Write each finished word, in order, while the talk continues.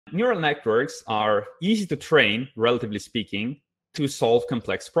neural networks are easy to train, relatively speaking, to solve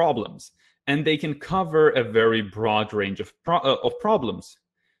complex problems. And they can cover a very broad range of problems.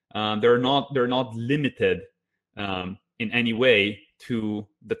 They're not limited in any way to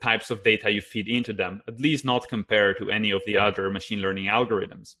the types of data you feed into them, at least not compared to any of the other machine learning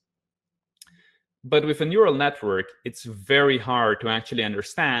algorithms. But with a neural network, it's very hard to actually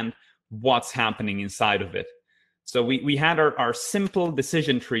understand what's happening inside of it. So we had our simple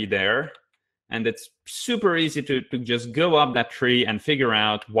decision tree there, and it's super easy to just go up that tree and figure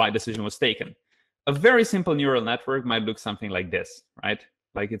out why a decision was taken. A very simple neural network might look something like this, right?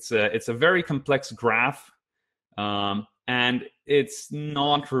 Like it's a very complex graph, and it's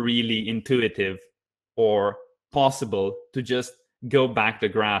not really intuitive or possible to just go back the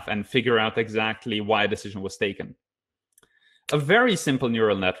graph and figure out exactly why a decision was taken. A very simple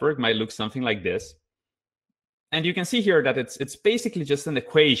neural network might look something like this. And you can see here that it's basically just an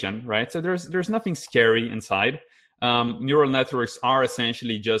equation, right? So there's nothing scary inside. Neural networks are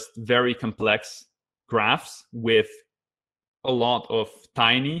essentially just very complex graphs with a lot of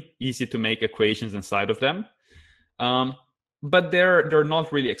tiny, easy to make equations inside of them. But they're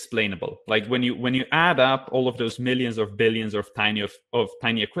not really explainable. Like when you add up all of those millions or billions of tiny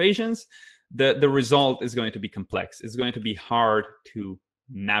equations, the result is going to be complex. It's going to be hard to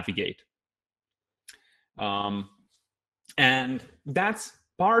navigate. And that's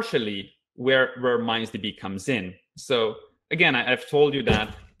partially where MindsDB comes in. So again, I've told you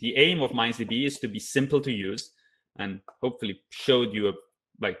that the aim of MindsDB is to be simple to use, and hopefully showed you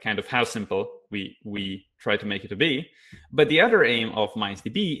like kind of how simple we try to make it to be. But the other aim of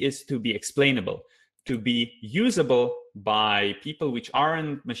MindsDB is to be explainable, to be usable by people which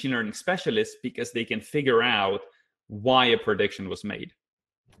aren't machine learning specialists, because they can figure out why a prediction was made.